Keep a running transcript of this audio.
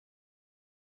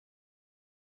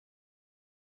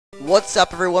What's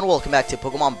up everyone, welcome back to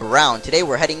Pokémon Brown. Today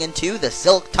we're heading into the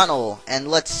Silk Tunnel, and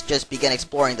let's just begin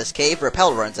exploring this cave.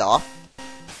 Repel runs off.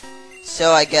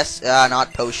 So I guess,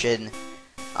 not potion.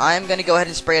 I'm gonna go ahead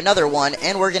and spray another one,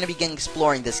 and we're gonna begin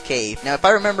exploring this cave. Now if I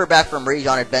remember back from Rage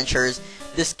On Adventures,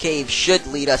 this cave should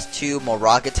lead us to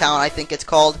Moraga Town, I think it's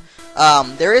called.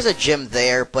 There is a gym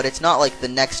there, but it's not like the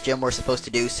next gym we're supposed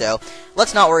to do, so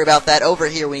let's not worry about that. Over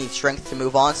here we need strength to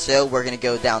move on, so we're gonna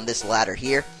go down this ladder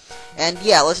here. And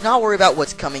yeah, let's not worry about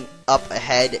what's coming up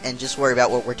ahead, and just worry about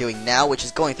what we're doing now, which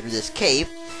is going through this cave.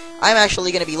 I'm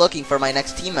actually going to be looking for my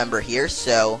next team member here,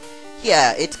 so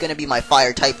yeah, it's going to be my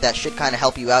fire type. That should kind of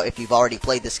help you out if you've already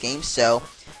played this game. So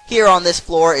here on this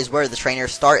floor is where the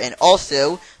trainers start, and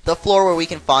also the floor where we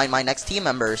can find my next team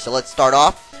member. So let's start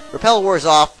off. Repel War's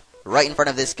off right in front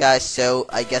of this guy, so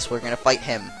I guess we're going to fight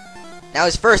him. Now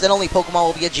his first and only Pokemon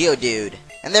will be a Geodude.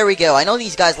 And there we go. I know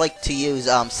these guys like to use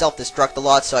self-destruct a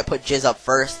lot, so I put Jizz up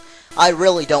first. I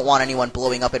really don't want anyone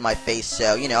blowing up in my face,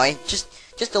 so, you know, I just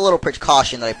a little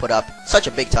precaution that I put up. Such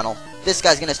a big tunnel. This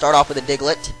guy's gonna start off with a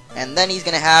Diglett, and then he's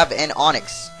gonna have an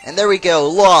Onix. And there we go.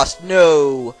 Lost.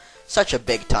 No. Such a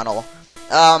big tunnel.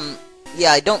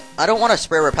 Yeah, I don't want to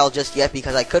spray Repel just yet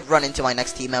because I could run into my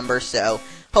next team member, so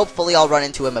hopefully I'll run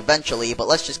into him eventually, but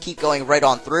let's just keep going right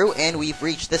on through, and we've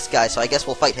reached this guy, so I guess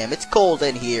we'll fight him. It's cold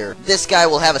in here. This guy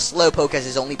will have a Slowpoke as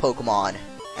his only Pokemon.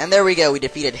 And there we go, we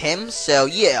defeated him, so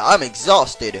yeah, I'm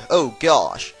exhausted. Oh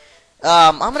gosh.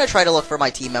 I'm gonna try to look for my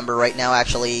team member right now,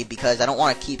 actually, because I don't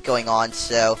want to keep going on,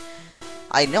 so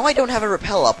I know I don't have a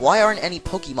Repel up. Why aren't any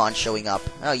Pokemon showing up?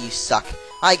 Oh, you suck.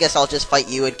 I guess I'll just fight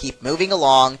you and keep moving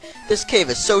along. This cave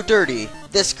is so dirty.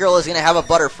 This girl is gonna have a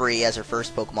Butterfree as her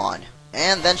first Pokemon.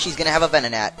 And then she's gonna have a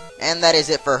Venonat. And that is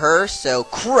it for her, so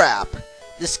crap!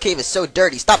 This cave is so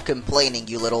dirty. Stop complaining,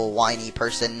 you little whiny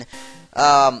person.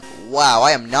 Wow,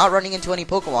 I am not running into any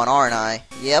Pokemon, aren't I?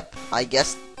 Yep, I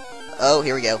guess. Oh,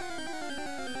 here we go.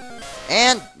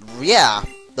 And, yeah,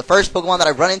 the first Pokemon that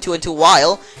I've run into a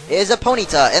while is a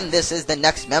Ponyta, and this is the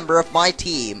next member of my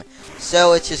team.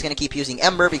 So it's just gonna keep using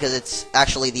Ember because it's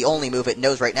actually the only move it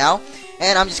knows right now.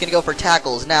 And I'm just gonna go for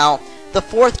tackles. Now, the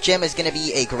fourth gym is going to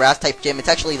be a grass-type gym. It's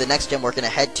actually the next gym we're going to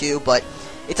head to, but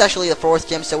it's actually the fourth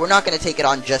gym, so we're not going to take it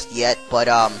on just yet. But,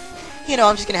 you know,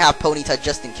 I'm just going to have Ponyta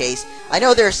just in case. I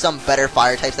know there's some better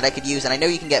fire types that I could use, and I know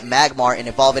you can get Magmar and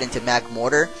evolve it into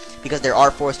Magmortar, because there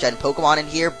are 4th-gen Pokemon in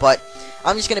here, but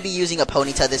I'm just going to be using a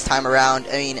Ponyta this time around.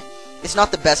 I mean, it's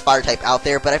not the best fire type out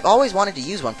there, but I've always wanted to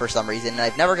use one for some reason, and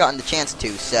I've never gotten the chance to,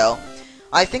 so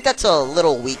I think that's a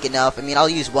little weak enough. I mean, I'll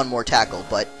use one more tackle,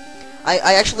 but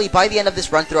I actually, by the end of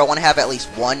this run-through, I want to have at least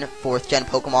one 4th-gen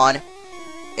Pokemon.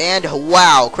 And,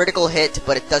 wow, critical hit,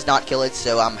 but it does not kill it,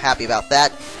 so I'm happy about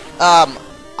that.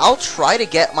 I'll try to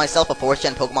get myself a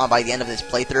 4th-gen Pokemon by the end of this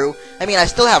playthrough. I mean, I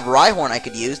still have Rhyhorn I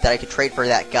could use that I could trade for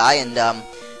that guy, and,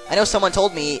 I know someone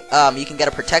told me, you can get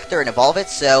a Protector and evolve it,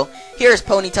 so here's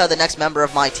Ponyta, the next member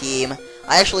of my team.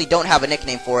 I actually don't have a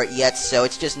nickname for it yet, so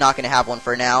it's just not going to have one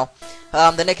for now.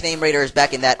 The nickname raider is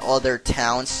back in that other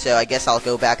town, so I guess I'll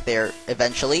go back there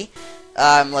eventually.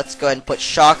 Let's go ahead and put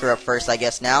Shocker up first, I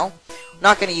guess, now.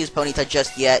 Not going to use Ponyta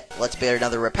just yet. Let's build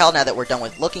another Repel now that we're done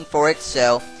with looking for it,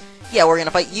 so yeah, we're going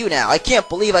to fight you now. I can't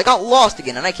believe I got lost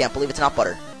again, and I can't believe it's not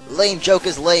Butter. Lame joke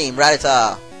is lame,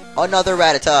 Rattata. Another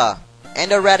Rattata.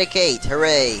 And Eradicate,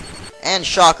 hooray. And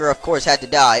Shocker, of course, had to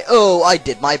die. Oh, I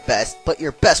did my best, but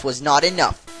your best was not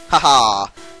enough. Haha.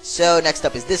 So, next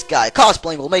up is this guy.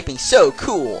 Cosplaying will make me so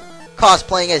cool.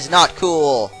 Cosplaying is not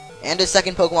cool. And his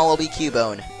second Pokemon will be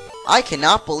Cubone. I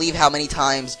cannot believe how many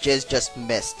times Jizz just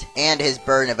missed. And his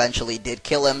burn eventually did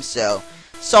kill him, so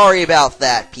sorry about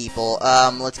that, people.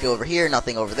 Let's go over here.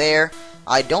 Nothing over there.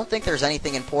 I don't think there's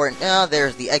anything important.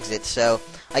 There's the exit, so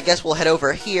I guess we'll head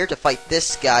over here to fight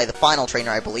this guy, the final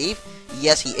trainer, I believe.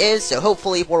 Yes, he is, so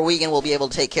hopefully Warwigan will be able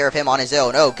to take care of him on his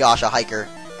own. Oh gosh, a Hiker.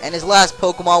 And his last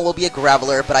Pokemon will be a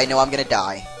Graveler, but I know I'm gonna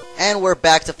die. And we're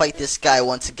back to fight this guy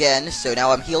once again, so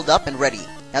now I'm healed up and ready.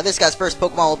 Now this guy's first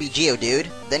Pokemon will be Geodude,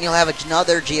 then you'll have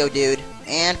another Geodude,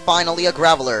 and finally a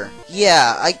Graveler.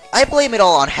 Yeah, I blame it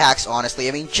all on hacks, honestly.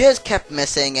 I mean, Jizz kept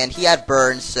missing, and he had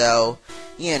burns, so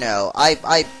you know,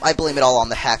 I blame it all on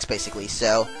the hacks, basically.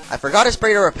 So I forgot to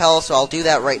spray to Repel, so I'll do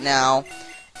that right now.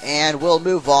 And we'll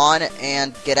move on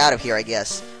and get out of here, I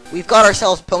guess. We've got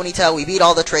ourselves Ponyta. We beat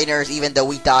all the trainers, even though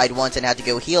we died once and had to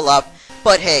go heal up.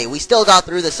 But hey, we still got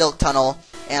through the Silk Tunnel,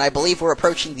 and I believe we're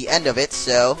approaching the end of it,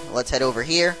 so let's head over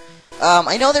here.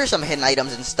 I know there's some hidden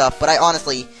items and stuff, but I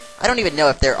don't even know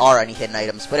if there are any hidden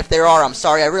items. But if there are, I'm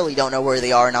sorry, I really don't know where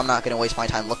they are, and I'm not going to waste my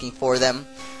time looking for them.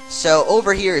 So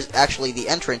over here is actually the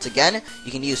entrance again.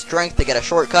 You can use strength to get a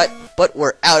shortcut, but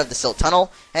we're out of the Silk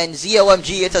Tunnel. And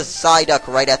ZOMG, it's a Psyduck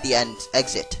right at the end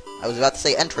exit. I was about to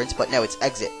say entrance, but no, it's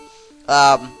exit.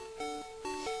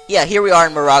 Yeah, here we are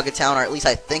in Moraga Town, or at least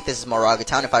I think this is Moraga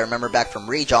Town if I remember back from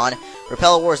Region.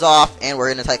 Repel War's off, and we're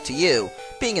gonna attack to you.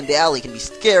 Being in the alley can be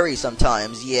scary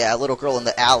sometimes. Yeah, a little girl in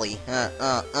the alley.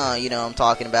 You know what I'm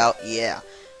talking about. Yeah.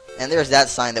 And there's that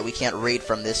sign that we can't read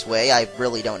from this way. I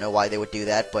really don't know why they would do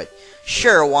that, but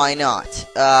sure, why not?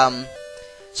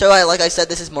 So like I said,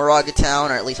 this is Moraga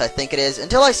Town, or at least I think it is,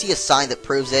 until I see a sign that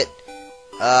proves it.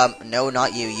 No,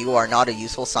 not you. You are not a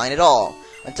useful sign at all.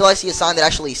 Until I see a sign that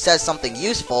actually says something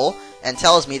useful and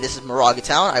tells me this is Moraga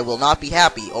Town, I will not be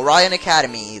happy. Orion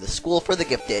Academy, the school for the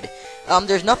gifted.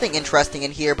 There's nothing interesting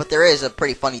in here, but there is a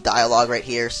pretty funny dialogue right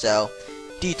here, so...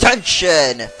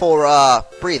 Detention for,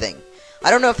 breathing. I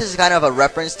don't know if this is kind of a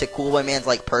reference to KoolBoyMan's,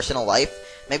 like, personal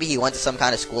life. Maybe he went to some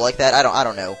kind of school like that. I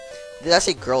don't know. Did I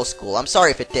say girls' school? I'm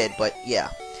sorry if it did, but yeah.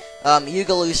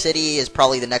 Ugaloo City is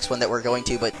probably the next one that we're going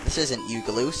to, but this isn't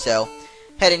Ugaloo, so...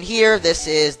 Head in here. This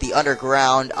is the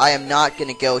underground. I am not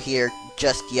going to go here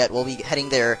just yet. We'll be heading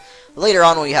there later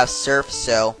on when we have surf,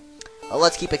 so...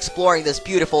 let's keep exploring this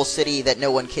beautiful city that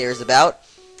no one cares about.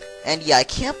 And yeah, I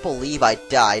can't believe I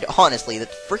died. Honestly, the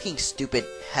freaking stupid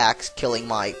hacks killing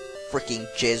my freaking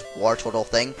jizz war turtle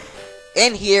thing.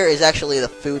 In here is actually the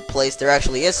food place. There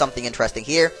actually is something interesting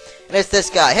here. And it's this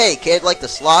guy. Hey kid, like the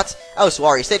slots?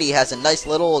 Oswari City has a nice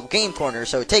little game corner,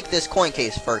 so take this coin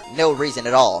case for no reason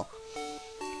at all.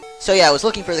 So yeah, I was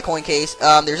looking for the coin case.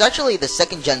 There's actually the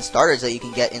 2nd gen starters that you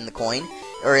can get in the coin,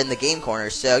 or in the game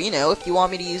corner. So, you know, if you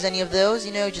want me to use any of those,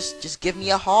 you know, just give me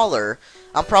a holler.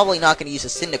 I'm probably not going to use a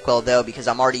Cyndaquil, though, because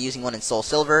I'm already using one in Soul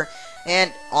Silver.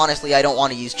 And, honestly, I don't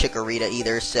want to use Chikorita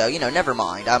either, so, you know, never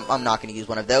mind. I'm not going to use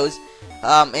one of those.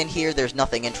 In here, there's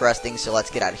nothing interesting, so let's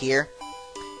get out of here.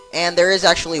 And there is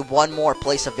actually one more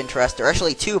place of interest, or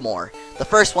actually 2 more. The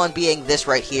first one being this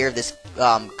right here, this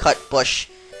cut bush,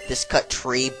 this cut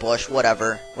tree, bush,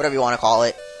 whatever you want to call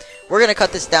it. We're going to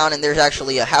cut this down, and there's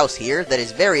actually a house here that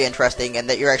is very interesting, and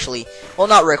that you're actually, well,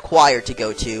 not required to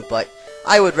go to, but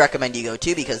I would recommend you go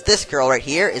to, because this girl right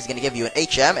here is going to give you an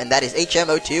HM, and that is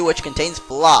HM02, which contains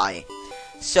Fly.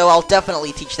 So I'll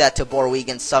definitely teach that to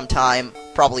Borwegan sometime,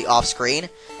 probably off-screen.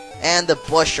 And the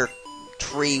bush or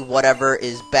tree, whatever,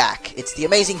 is back. It's the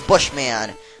amazing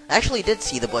Bushman. I actually did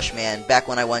see the Bushman back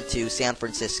when I went to San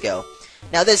Francisco.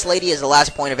 Now this lady is the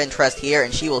last point of interest here,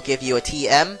 and she will give you a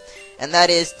TM. And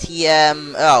that is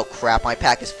TM... Oh, crap, my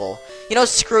pack is full. You know,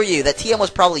 screw you. That TM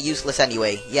was probably useless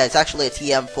anyway. Yeah, it's actually a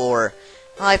TM for...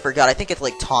 I forgot. I think it's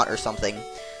like Taunt or something.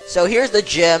 So here's the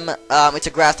gym. It's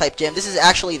a grass-type gym. This is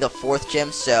actually the 4th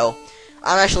gym, so...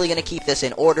 I'm actually going to keep this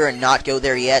in order and not go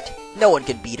there yet. No one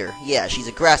can beat her. Yeah, she's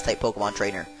a grass-type Pokemon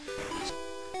trainer.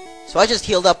 So I just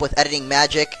healed up with Editing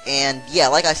Magic, and yeah,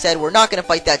 like I said, we're not going to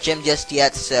fight that gym just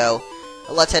yet, so...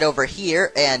 Let's head over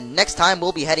here, and next time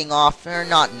we'll be heading off, or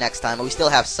not next time, but we still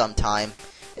have some time.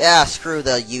 Yeah, screw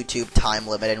the YouTube time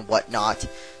limit and whatnot.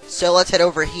 So let's head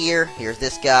over here. Here's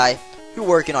this guy. You're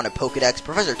working on a Pokedex.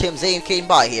 Professor Tim Zane came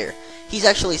by here. He's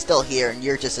actually still here, and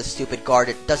you're just a stupid guard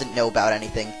that doesn't know about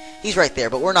anything. He's right there,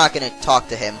 but we're not going to talk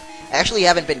to him. I actually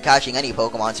haven't been catching any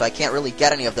Pokemon, so I can't really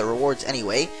get any of the rewards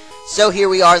anyway. So here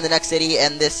we are in the next city,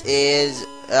 and this is...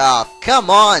 come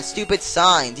on, stupid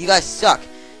signs. You guys suck.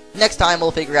 Next time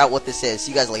we'll figure out what this is.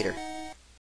 See you guys later.